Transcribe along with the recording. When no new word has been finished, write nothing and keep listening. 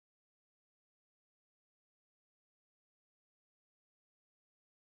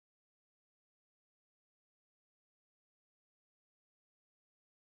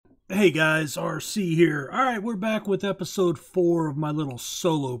Hey guys, RC here. All right, we're back with episode 4 of my little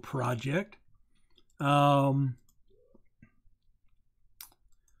solo project.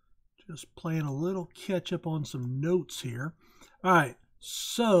 Just playing a little catch up on some notes here. All right,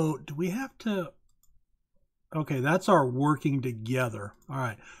 so do we have to... Okay, that's our working together. All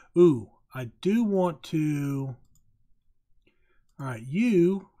right. Ooh, I do want to... All right,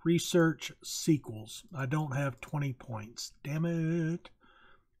 you research sequels. I don't have 20 points. Damn it.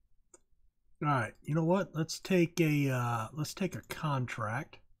 All right, you know what? Let's take a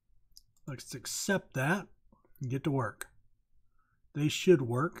contract. Let's accept that and get to work. They should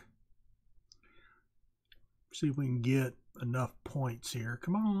work. See if we can get enough points here.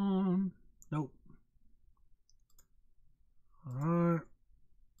 Come on. Nope. All right.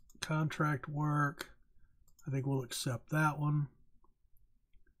 Contract work. I think we'll accept that one.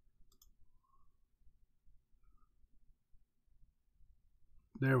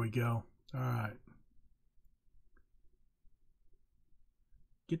 There we go. All right.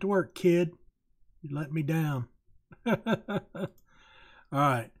 Get to work, kid. You let me down. All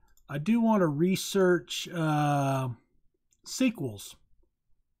right. I do want to research sequels.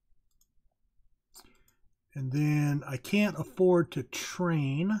 And then I can't afford to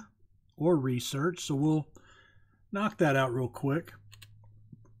train or research, so we'll knock that out real quick.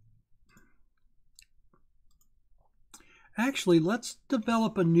 Actually, let's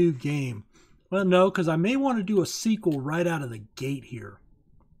develop a new game. Well, no, because I may want to do a sequel right out of the gate here.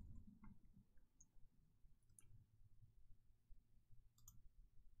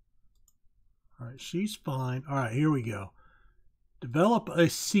 All right, she's fine. All right, here we go. Develop a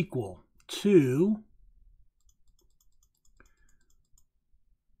sequel to...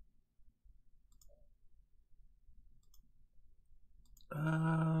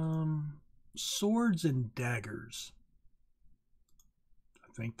 Swords and Daggers.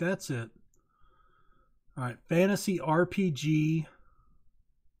 I think that's it. All right, fantasy RPG,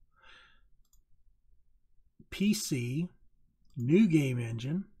 PC, new game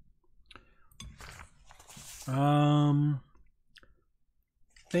engine.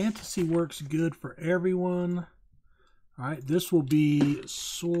 Fantasy works good for everyone. All right, this will be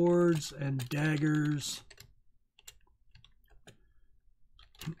Swords and Daggers.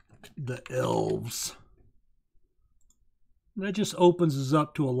 The elves. That just opens us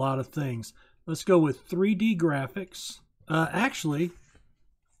up to a lot of things. Let's go with 3D graphics. Actually,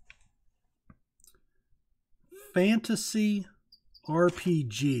 fantasy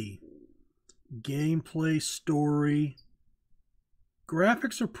RPG. Gameplay, story.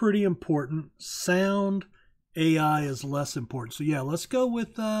 Graphics are pretty important. Sound, AI is less important. So yeah, let's go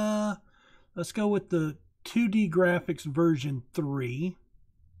with the 2D graphics version 3.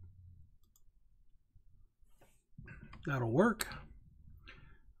 That'll work.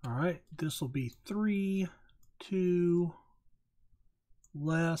 All right, this will be 3, 2,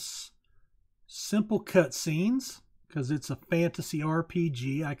 less. Simple cutscenes, because it's a fantasy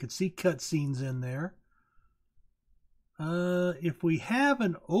RPG. I could see cutscenes in there. If we have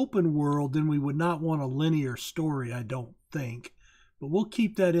an open world, then we would not want a linear story, I don't think. But we'll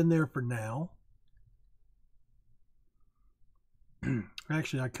keep that in there for now.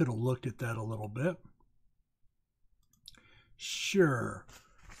 Actually, I could have looked at that a little bit. Sure.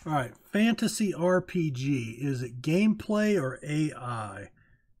 All right, fantasy RPG. Is it gameplay or AI?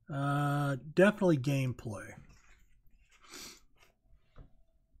 Definitely gameplay.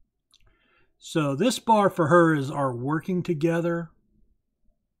 So this bar for her is our working together.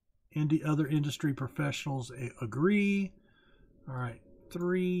 Other industry professionals agree. All right,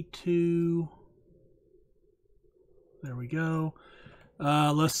 3, 2. There we go.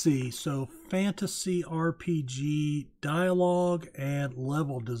 Let's see. So fantasy RPG dialogue and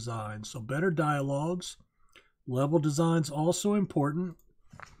level design. So better dialogues. Level design's also important.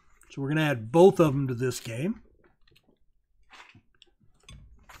 So we're going to add both of them to this game.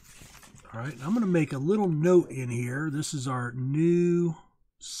 All right, I'm going to make a little note in here. This is our new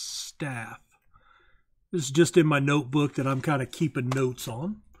staff. This is just in my notebook that I'm kind of keeping notes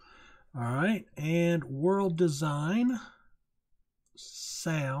on. All right, and world design.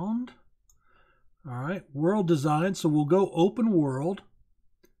 Sound. All right, world design. So we'll go open world.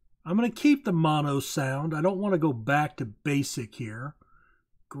 I'm going to keep the mono sound. I don't want to go back to basic here.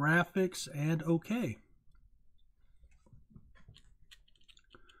 Graphics and okay.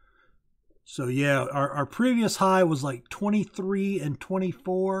 So yeah, our previous high was like 23 and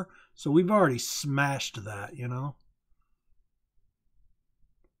 24. So we've already smashed that, you know.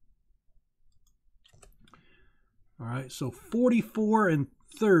 All right, so 44 and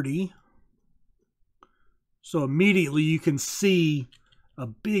 30. So immediately you can see a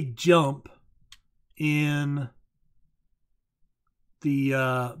big jump in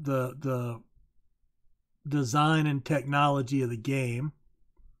the design and technology of the game.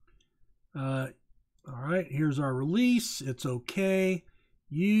 All right, here's our release. It's okay.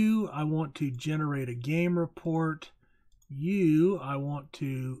 I want to generate a game report. I want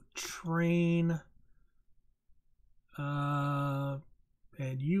to train. And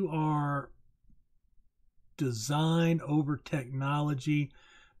you are design over technology.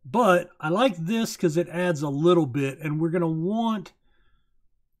 But I like this because it adds a little bit, and we're going to want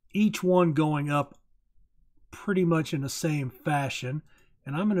each one going up pretty much in the same fashion.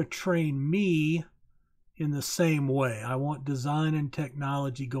 And I'm going to train me in the same way. I want design and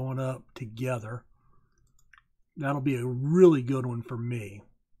technology going up together. That'll be a really good one for me.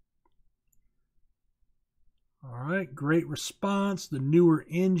 All right, great response. The newer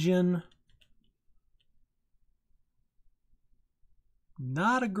engine.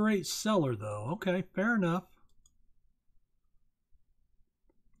 Not a great seller, though. Okay, fair enough.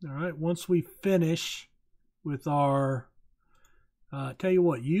 All right, once we finish with our... tell you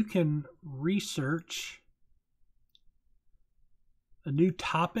what, you can research a new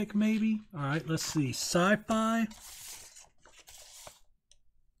topic maybe. All right, let's see. Sci-fi.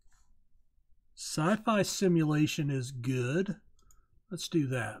 Sci-fi simulation is good. Let's do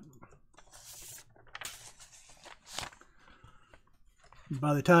that.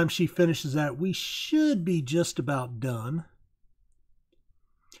 By the time she finishes that, we should be just about done.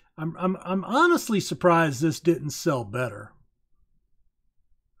 I'm honestly surprised this didn't sell better.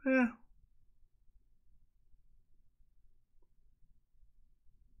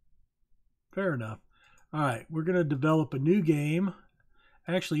 Fair enough. All right, we're going to develop a new game.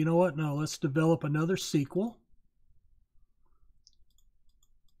 Actually, you know what? No, let's develop another sequel.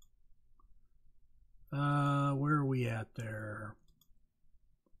 Where are we at there?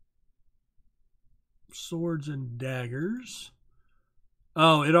 Swords and Daggers.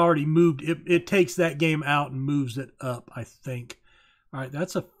 Oh, it already moved. It takes that game out and moves it up, I think. All right,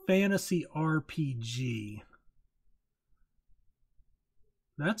 that's a fantasy RPG.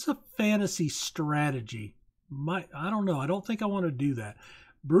 That's a fantasy strategy. I don't know. I don't think I want to do that.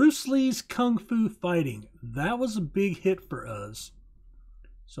 Bruce Lee's Kung Fu Fighting. That was a big hit for us.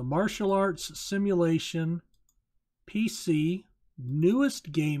 So martial arts simulation, PC,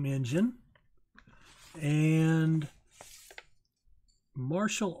 newest game engine, and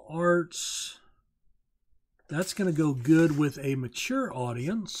martial arts. That's going to go good with a mature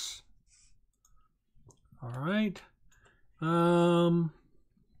audience. All right.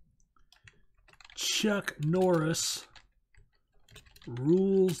 Chuck Norris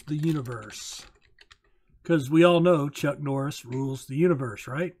rules the universe. Because we all know Chuck Norris rules the universe,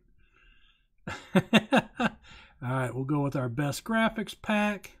 right? All right, we'll go with our best graphics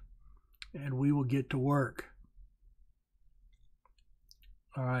pack, and we will get to work.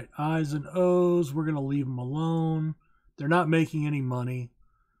 All right, I's and O's, we're going to leave them alone. They're not making any money.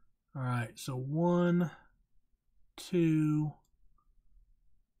 All right, so 1, 2,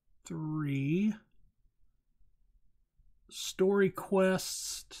 3. Story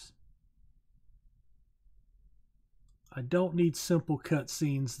quests. I don't need simple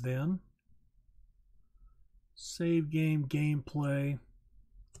cutscenes then. Save game, gameplay.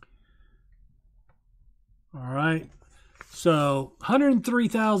 All right. So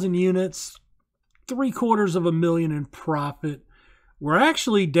 103,000 units, 750,000 in profit. We're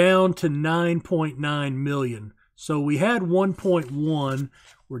actually down to 9.9 million. So we had 1.1.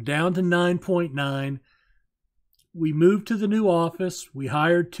 We're down to 9.9. We moved to the new office. We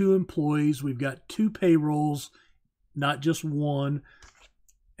hired 2 employees. We've got 2 payrolls, not just 1.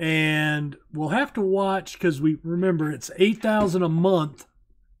 And we'll have to watch because we remember it's $8,000 a month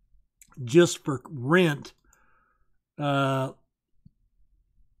just for rent. And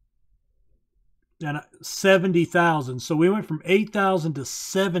 70,000. So we went from 8,000 to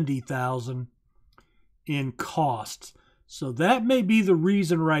 70,000 in costs. So that may be the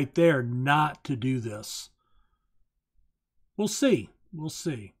reason right there not to do this. We'll see. We'll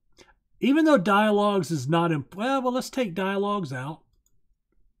see. Even though dialogues is not in, well, let's take dialogues out.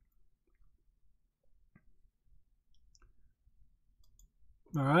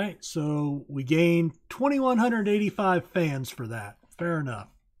 All right, so we gained 2,185 fans for that. Fair enough.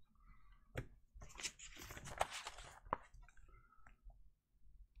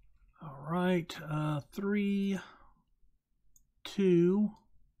 All right, 3, 2.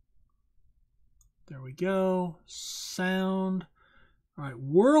 There we go. Sound. All right,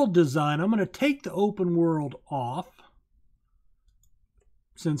 world design. I'm going to take the open world off.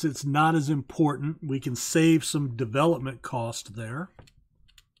 Since it's not as important, we can save some development cost there.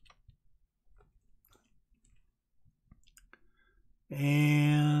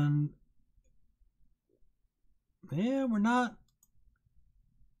 And yeah, we're not.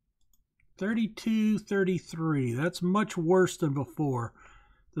 32, 33. That's much worse than before.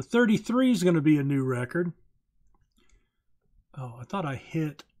 The 33 is going to be a new record. Oh, I thought I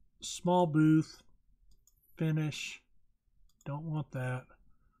hit small booth, finish. Don't want that.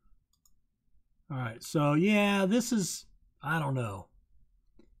 All right, so yeah, this is, I don't know.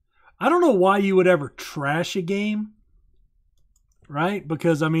 I don't know why you would ever trash a game, right?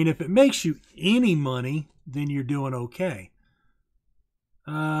 Because, I mean, if it makes you any money, then you're doing okay.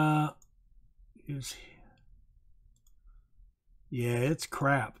 Yeah, it's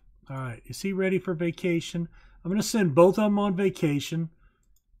crap. All right, is he ready for vacation? I'm going to send both of them on vacation.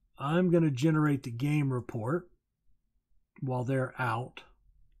 I'm going to generate the game report while they're out.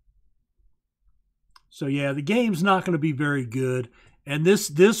 So yeah, the game's not going to be very good. And this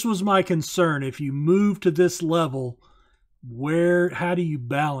was my concern. If you move to this level, how do you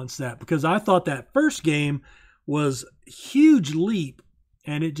balance that? Because I thought that first game was a huge leap,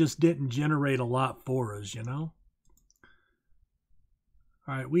 and it just didn't generate a lot for us, you know?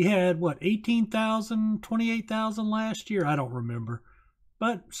 All right, we had, what, 18,000, 28,000 last year? I don't remember.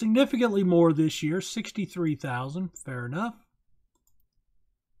 But significantly more this year, 63,000. Fair enough.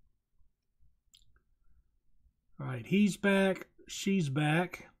 All right, he's back. She's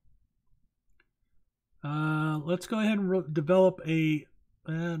back. Let's go ahead and develop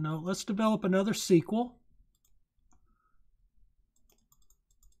let's develop another sequel.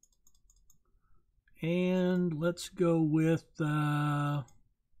 And let's go with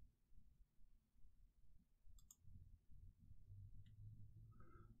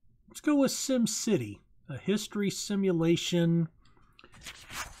SimCity, a history simulation.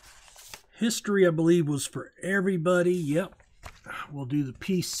 History, I believe, was for everybody. Yep. We'll do the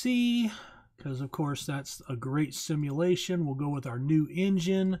PC because, of course, that's a great simulation. We'll go with our new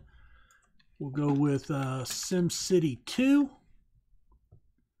engine. We'll go with SimCity 2.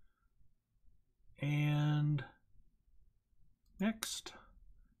 And next,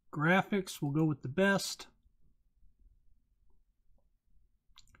 graphics, we'll go with the best.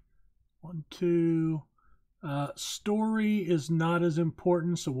 1, 2. Story is not as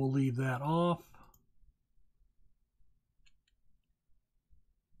important, so we'll leave that off.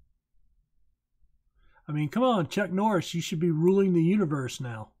 I mean, come on, Chuck Norris, you should be ruling the universe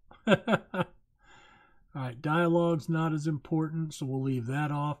now. All right, dialogue's not as important, so we'll leave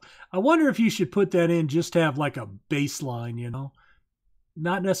that off. I wonder if you should put that in just to have like a baseline, you know?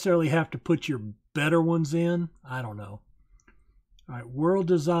 Not necessarily have to put your better ones in. I don't know. All right, world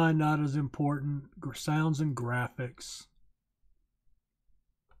design, not as important. Sounds and graphics.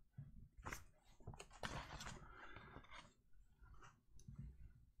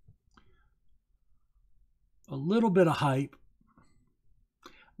 A little bit of hype.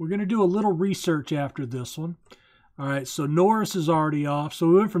 We're going to do a little research after this one. All right, so Norris is already off. So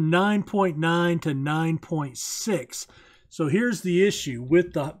we went from 9.9 to 9.6. So here's the issue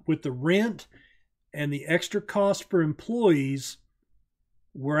with the rent and the extra cost for employees.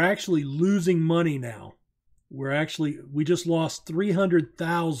 We're actually losing money now. We just lost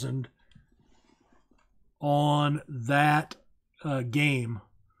 300,000 on that game.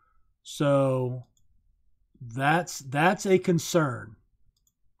 So that's a concern.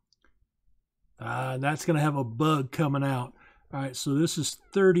 That's going to have a bug coming out. All right, so this is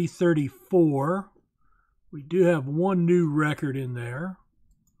 3034. We do have one new record in there.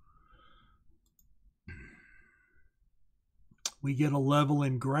 We get a level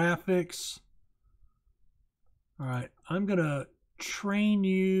in graphics. All right, I'm going to train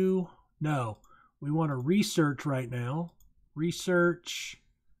you. No, we want to research right now. Research.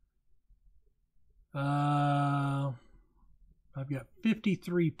 I've got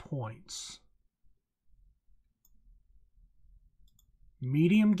 53 points.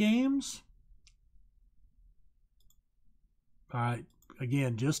 Medium games. All right,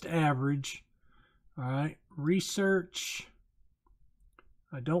 again, just average. All right, research.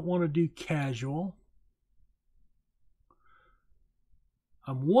 I don't want to do casual.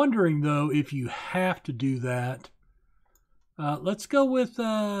 I'm wondering, though, if you have to do that. Let's go with,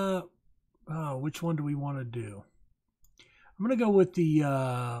 which one do we want to do? I'm going to go with the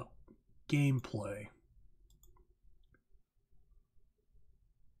gameplay.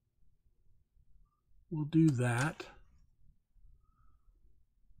 We'll do that.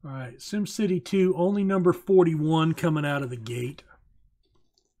 All right, SimCity 2, only number 41 coming out of the gate.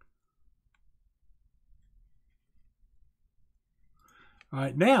 All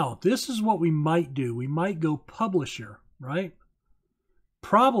right, now, this is what we might do. We might go publisher, right?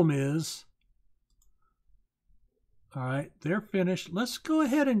 Problem is, All right, they're finished. Let's go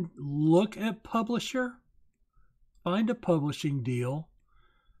ahead and look at publisher. Find a publishing deal.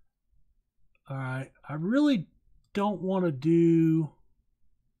 All right, I really don't want to do...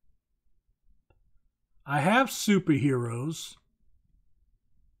 I have superheroes.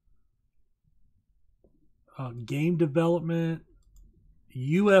 Game development.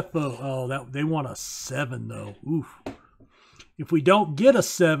 UFO. Oh, that they want a 7 though. Oof. If we don't get a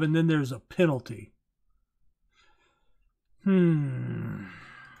 7, then there's a penalty.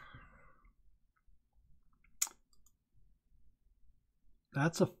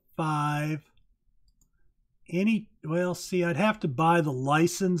 That's a 5. Well, see, I'd have to buy the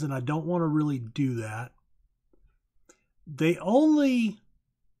license, and I don't want to really do that. They only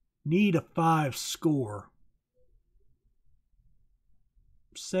need a 5 score.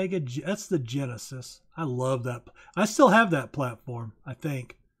 Sega, that's the Genesis. I love that. I still have that platform, I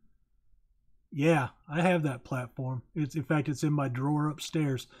think. Yeah, I have that platform. In fact, it's in my drawer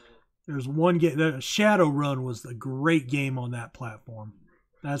upstairs. There's one game. Shadowrun was a great game on that platform.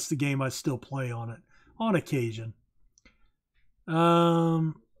 That's the game I still play on it on occasion.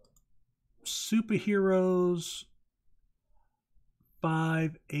 Superheroes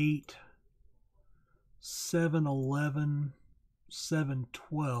 5, 8, 7, 11, 7,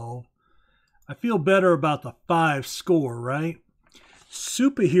 12. I feel better about the 5 score, right?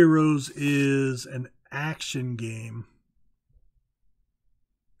 Superheroes is an action game.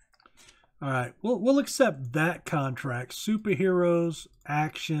 All right, we'll accept that contract. Superheroes,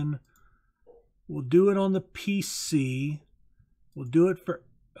 action. We'll do it on the PC. We'll do it for...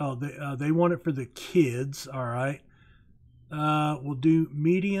 Oh, they want it for the kids. All right. We'll do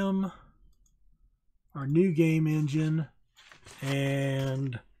medium, our new game engine,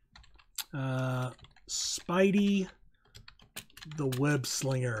 and Spidey the Web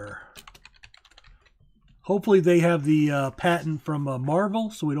Slinger. Hopefully they have the patent from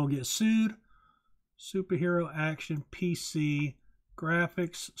Marvel so we don't get sued. Superhero action, PC,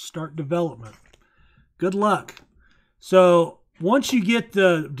 graphics, start development. Good luck. So once you get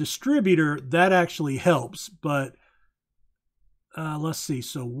the distributor, that actually helps. But let's see.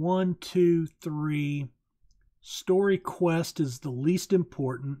 So 1, 2, 3. Story quest is the least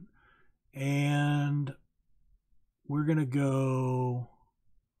important. And we're going to go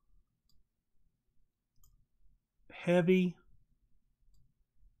heavy,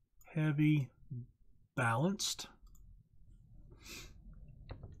 balanced.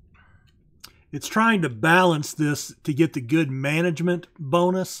 It's trying to balance this to get the good management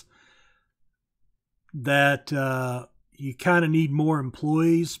bonus that you kind of need more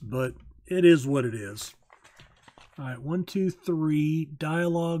employees, but it is what it is. All right, 1, 2, 3.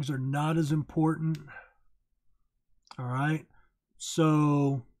 Dialogues are not as important. All right,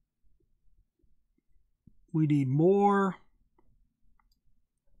 so we need more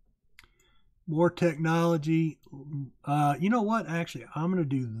technology. You know what? Actually, I'm going to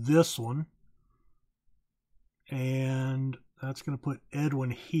do this one. And that's going to put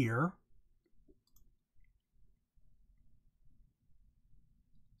Edwin here.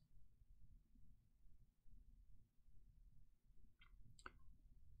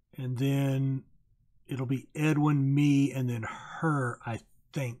 And then it'll be Edwin, me, and then her, I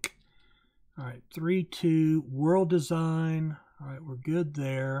think. All right, 3, 2, world design. All right, we're good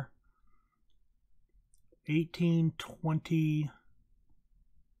there. 18, 20.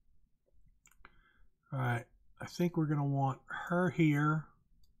 All right, I think we're going to want her here,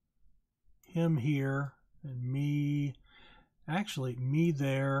 him here, and me. Actually, me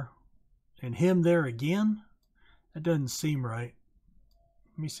there, and him there again. That doesn't seem right.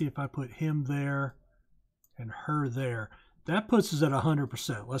 Let me see if I put him there and her there. That puts us at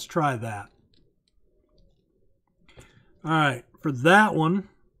 100%. Let's try that. All right, for that one,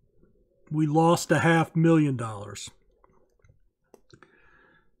 we lost $500,000.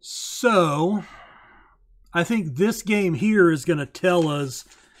 So I think this game here is going to tell us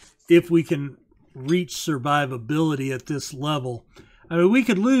if we can reach survivability at this level. I mean, we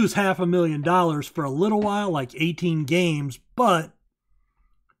could lose $500,000 for a little while, like 18 games, but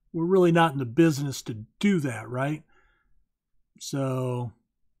we're really not in the business to do that, right? So,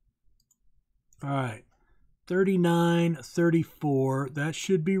 all right, 39, 34, that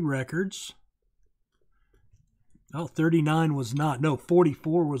should be records. Oh, 39 was not. No,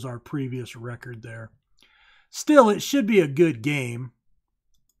 44 was our previous record there. Still, it should be a good game.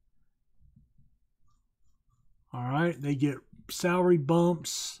 All right, they get salary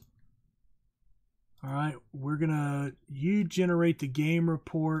bumps. All right, you generate the game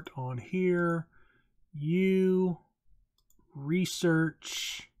report on here. You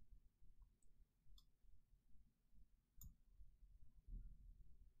research.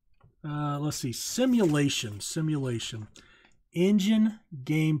 Let's see. Simulation. Engine,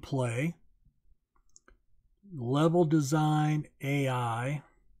 gameplay, level design, AI.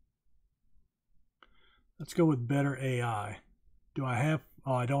 Let's go with better AI. Do I have...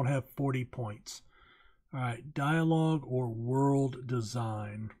 Oh, I don't have 40 points. All right. Dialogue or world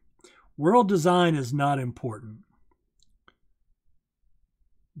design. World design is not important.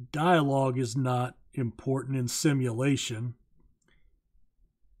 Dialogue is not important in simulation.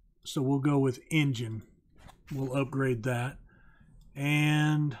 So we'll go with engine. We'll upgrade that.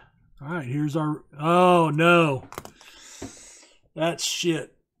 And, all right, here's our... Oh, no. That's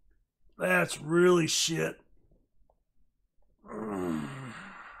shit. That's really shit.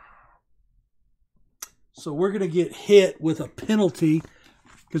 So we're going to get hit with a penalty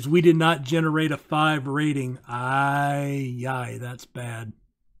because we did not generate a 5 rating. Aye, that's bad.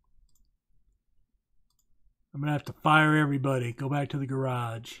 I'm going to have to fire everybody. Go back to the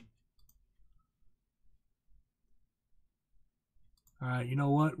garage. All right, you know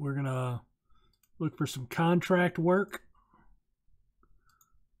what? We're going to look for some contract work.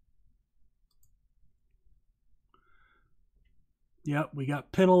 Yep, we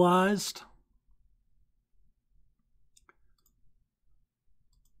got penalized.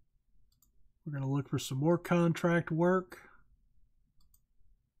 We're going to look for some more contract work.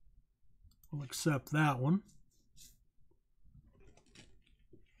 We'll accept that one.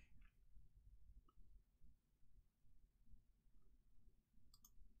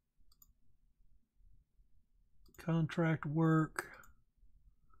 Contract work.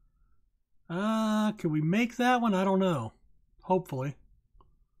 Can we make that one? I don't know. Hopefully.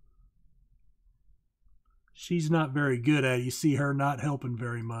 She's not very good at it. You see her not helping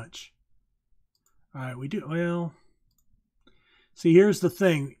very much. All right, we do. Well, see, here's the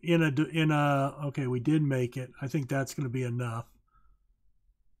thing. Okay, we did make it. I think that's going to be enough.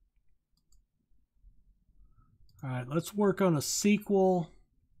 All right, let's work on a sequel.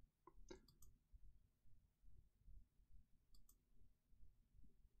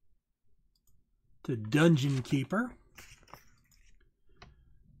 To Dungeon Keeper.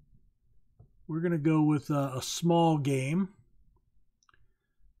 We're going to go with a small game.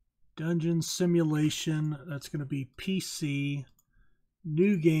 Dungeon Simulation. That's going to be PC.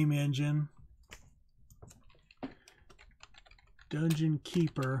 New game engine. Dungeon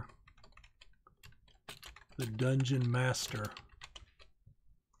Keeper. The Dungeon Master.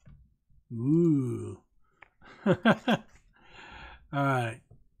 Ooh. All right.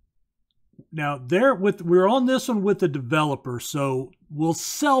 Now we're on this one with the developer, so we'll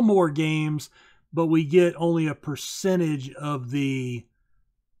sell more games, but we get only a percentage of the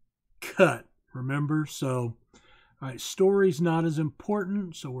cut, remember? So, all right, story's not as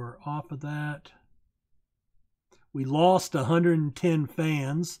important, so we're off of that. We lost 110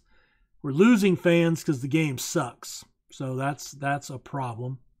 fans. We're losing fans because the game sucks. So that's a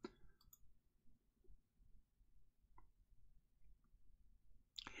problem.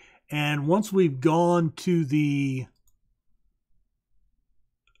 And once we've gone to the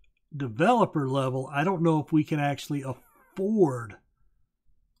developer level, I don't know if we can actually afford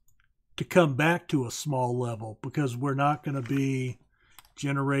to come back to a small level because we're not going to be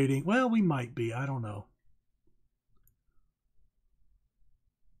generating. Well, we might be. I don't know.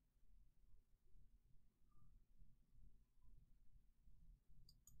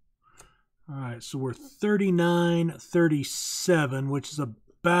 All right, so we're 39-37, which is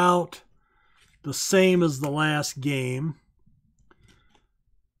about the same as the last game.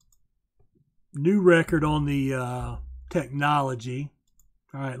 New record on the technology.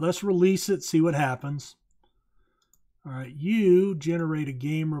 All right, let's release it, see what happens. All right, you generate a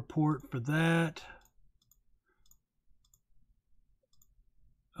game report for that.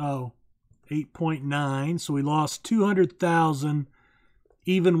 Oh, 8.9. So we lost 200,000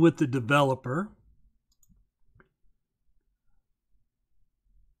 even with the developer.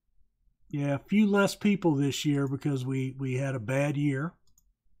 Yeah, a few less people this year because we had a bad year.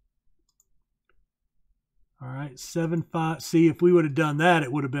 All right, 7.5. See, if we would have done that,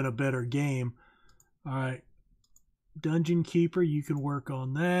 it would have been a better game. All right, Dungeon Keeper, you can work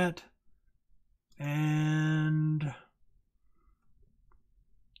on that. And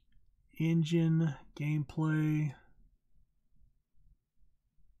engine, gameplay.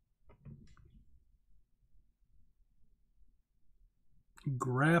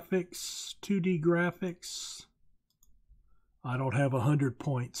 Graphics, 2D graphics. I don't have 100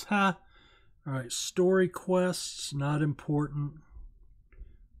 points. Ha! All right, story quests, not important.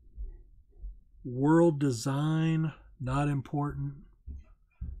 World design, not important.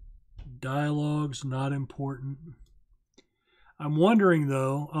 Dialogues, not important. I'm wondering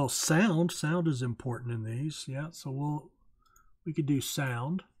though, oh, sound is important in these. Yeah, so we could do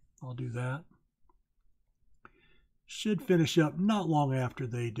sound. I'll do that. Should finish up not long after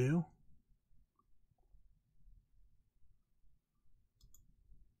they do.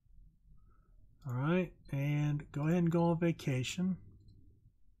 All right, and go ahead and go on vacation.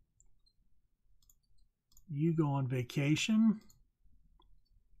 You go on vacation.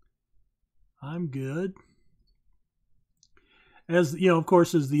 I'm good. As you know, of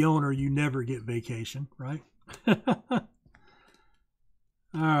course, as the owner, you never get vacation, right? All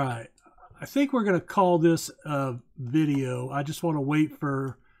right. I think we're going to call this a video. I just want to wait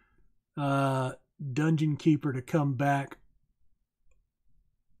for Dungeon Keeper to come back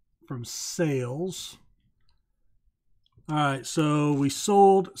from sales. All right, so we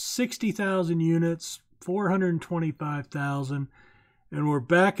sold 60,000 units, 425,000, and we're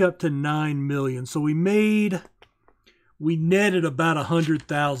back up to 9 million. So we netted about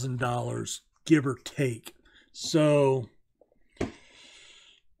 $100,000, give or take. So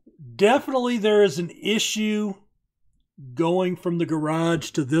definitely there is an issue going from the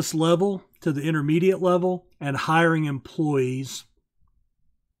garage to this level, to the intermediate level, and hiring employees.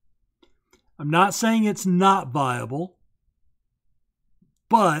 I'm not saying it's not viable,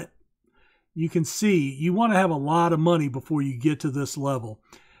 but you can see you want to have a lot of money before you get to this level.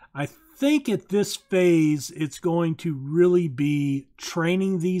 I think at this phase, it's going to really be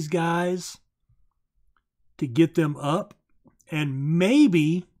training these guys to get them up. And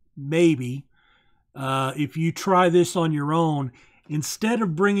maybe, if you try this on your own, instead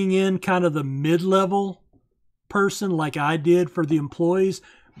of bringing in kind of the mid-level person like I did for the employees,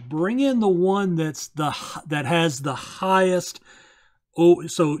 bring in the one that has the highest. Oh,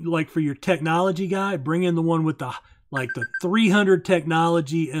 so like for your technology guy, bring in the one with the 300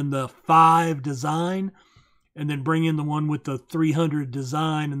 technology and the 5 design, and then bring in the one with the 300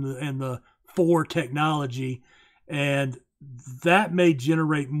 design and the 4 technology, and that may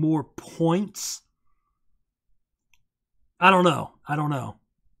generate more points. I don't know.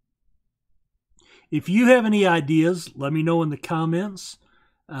 If you have any ideas, let me know in the comments,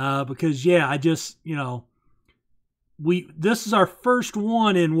 because yeah, I just, you know, this is our first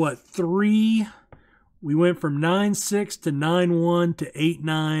one in what, 3. We went from 9.6 to 9.1 to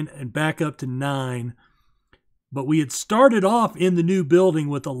 8.9 and back up to 9. But we had started off in the new building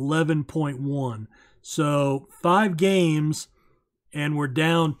with 11.1. So 5 games and we're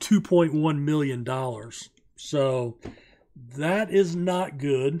down $2.1 million. So that is not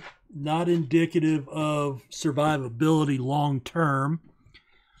good. Not indicative of survivability long term.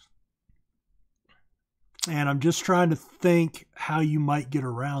 And I'm just trying to think how you might get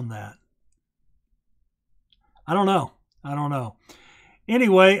around that. I don't know.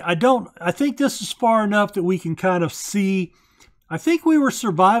 Anyway, I think this is far enough that we can kind of see. I think we were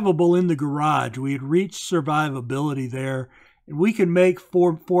survivable in the garage. We had reached survivability there. And we can make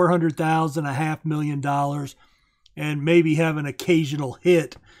 $400,000, $500,000, and maybe have an occasional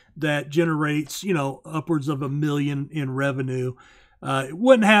hit that generates, you know, upwards of $1 million in revenue. It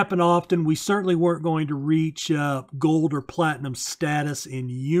wouldn't happen often. We certainly weren't going to reach gold or platinum status in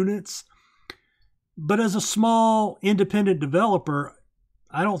units. But as a small independent developer,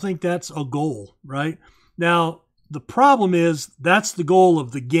 I don't think that's a goal, right? Now, the problem is that's the goal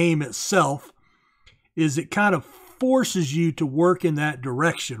of the game itself, is it kind of forces you to work in that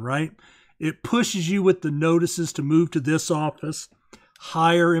direction, right? It pushes you with the notices to move to this office,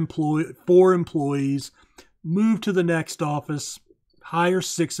 hire 4 employees, move to the next office, hire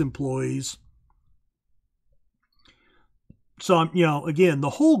 6 employees. So, you know, again,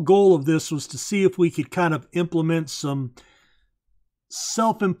 the whole goal of this was to see if we could kind of implement some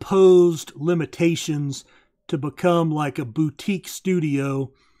self-imposed limitations to become like a boutique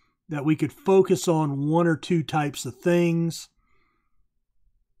studio that we could focus on 1 or 2 types of things.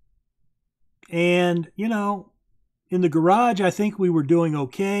 And, you know, in the garage, I think we were doing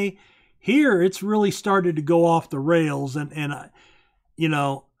okay. Here, it's really started to go off the rails, and you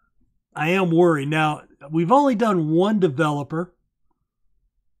know, I am worried. Now, we've only done 1 developer,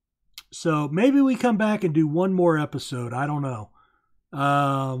 so maybe we come back and do 1 more episode. I don't know.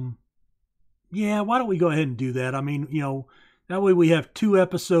 Yeah, why don't we go ahead and do that? I mean, you know, that way we have 2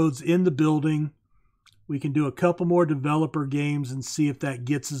 episodes in the building. We can do a couple more developer games and see if that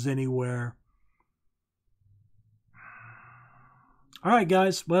gets us anywhere. All right,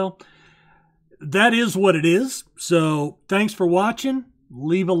 guys. Well, that is what it is. So thanks for watching.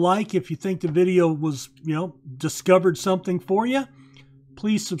 Leave a like if you think the video was, you know, discovered something for you.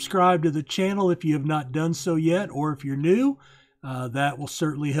 Please subscribe to the channel if you have not done so yet, or if you're new. That will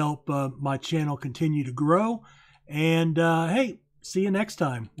certainly help my channel continue to grow. And hey, see you next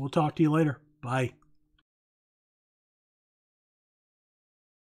time. We'll talk to you later. Bye.